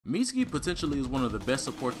Mitsuki potentially is one of the best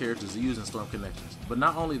support characters to use in Storm Connections, but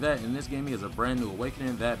not only that, in this game he has a brand new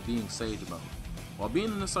awakening, that being Sage Mode. While being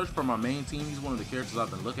in the search for my main team, he's one of the characters I've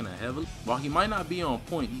been looking at heavily. While he might not be on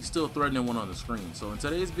point, he's still threatening one on the screen. So in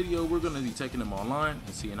today's video, we're going to be taking him online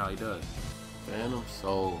and seeing how he does. Phantom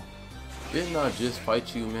Soul. Didn't I just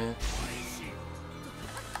fight you, man?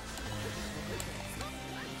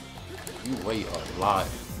 You weigh a lot.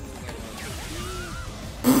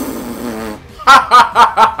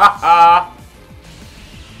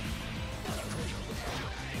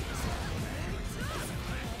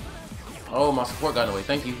 Oh, my support got in the way.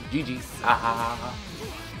 Thank you. GG.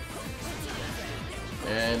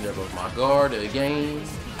 And there goes my guard again.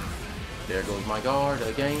 There goes my guard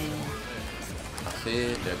again. I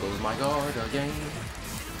said, there goes my guard again.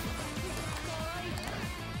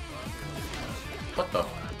 What the?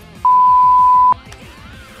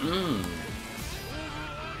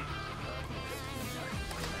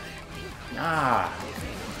 Nah.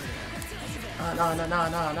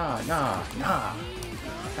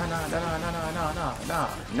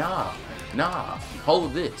 Nah.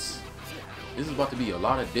 Hold this. This is about to be a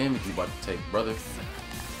lot of damage you about to take, brother.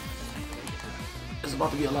 This is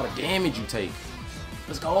about to be a lot of damage you take.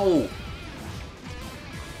 Let's go.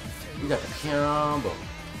 We got the combo.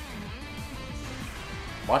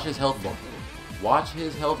 Watch his health bar. Watch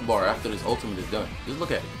his health bar after this ultimate is done. Just look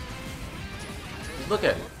at it. Just look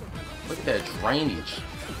at it. Look at that drainage.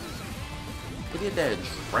 Look at that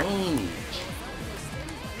drainage.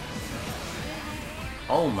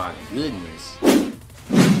 Oh my goodness.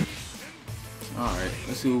 Alright,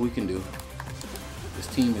 let's see what we can do. This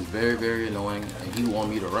team is very, very annoying, and he want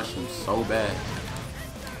me to rush him so bad.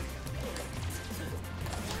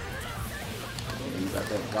 And you got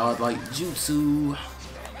that godlike jutsu.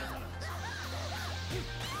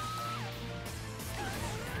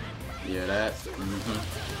 Yeah, that.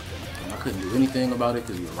 And I couldn't do anything about it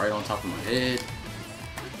because he was right on top of my head.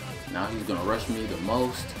 Now he's gonna rush me the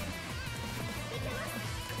most.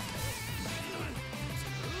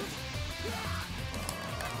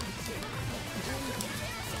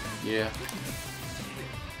 Yeah.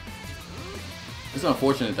 It's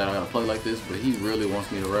unfortunate that I gotta play like this, but he really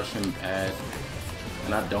wants me to rush him bad.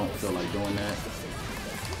 And I don't feel like doing that.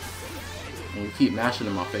 And we keep mashing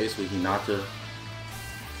in my face with Hinata.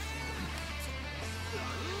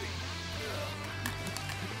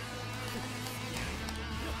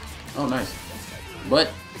 Oh, nice.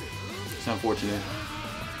 But it's unfortunate.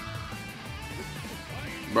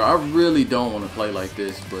 Bro, I really don't want to play like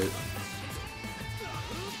this, but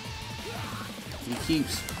he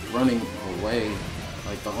keeps running away.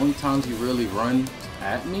 Like, the only times he really runs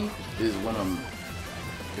at me is when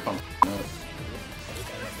if I'm up.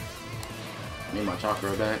 Need my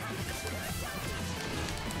chakra back.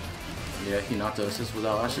 Yeah, Hinata assist was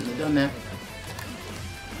out. I shouldn't have done that.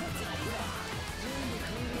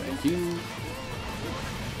 Thank you.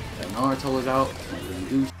 That Naruto is out. I didn't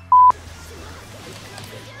do shit.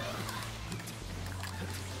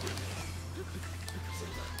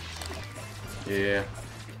 Yeah,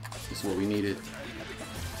 this is what we needed.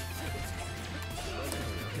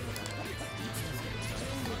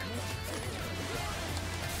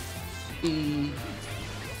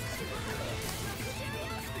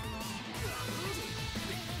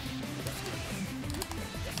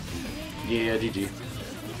 Yeah, GG.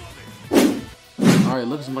 Alright,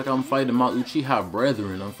 looks like I'm fighting my Uchiha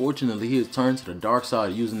brethren. Unfortunately, he has turned to the dark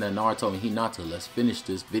side using that Naruto and Hinata. Let's finish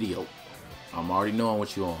this video. I'm already knowing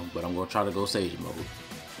what you're on, but I'm going to try to go Sage mode.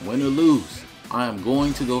 Win or lose, I am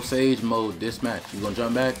going to go Sage mode this match. You going to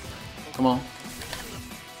jump back? Come on.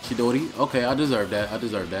 Chidori? Okay, I deserve that. I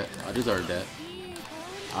deserve that. I deserve that.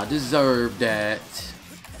 I deserve that.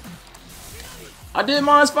 I did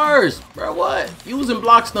mine first. Bro, what? Using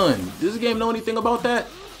block stun. Does this game know anything about that?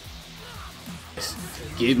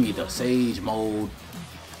 Give me the Sage mode.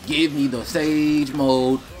 Give me the Sage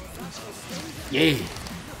mode. Yeah.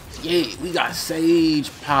 Yeah, we got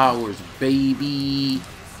Sage powers, baby.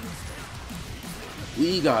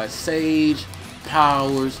 We got Sage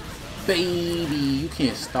powers, baby. You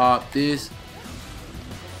can't stop this.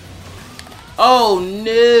 Oh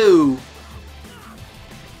no!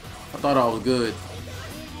 I thought I was good.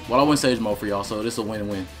 Well, I went Sage mode for y'all, so this is a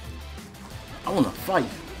win-win. I want to fight.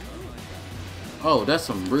 Oh, that's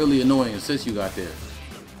some really annoying assists you got there.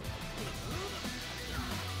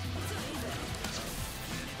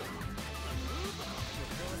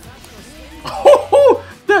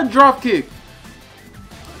 That drop kick.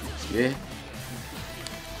 Yeah.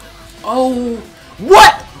 Oh,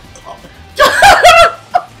 what?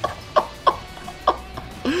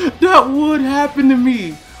 That would happen to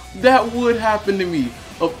me. That would happen to me.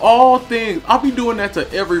 Of all things, I'll be doing that to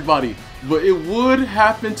everybody, but it would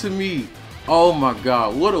happen to me. Oh my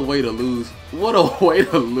god, what a way to lose. What a way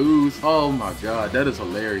to lose. Oh my god, that is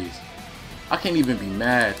hilarious. I can't even be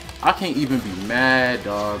mad. I can't even be mad,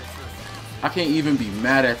 dog. I can't even be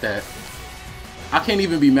mad at that. I can't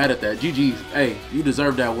even be mad at that. GG's. Hey, you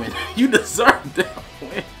deserve that win. You deserve that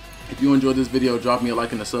win. If you enjoyed this video, drop me a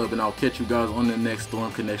like and a sub, and I'll catch you guys on the next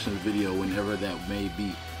Storm Connections video, whenever that may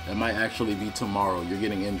be. That might actually be tomorrow. You're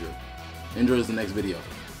getting injured. Injured is the next video.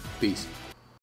 Peace.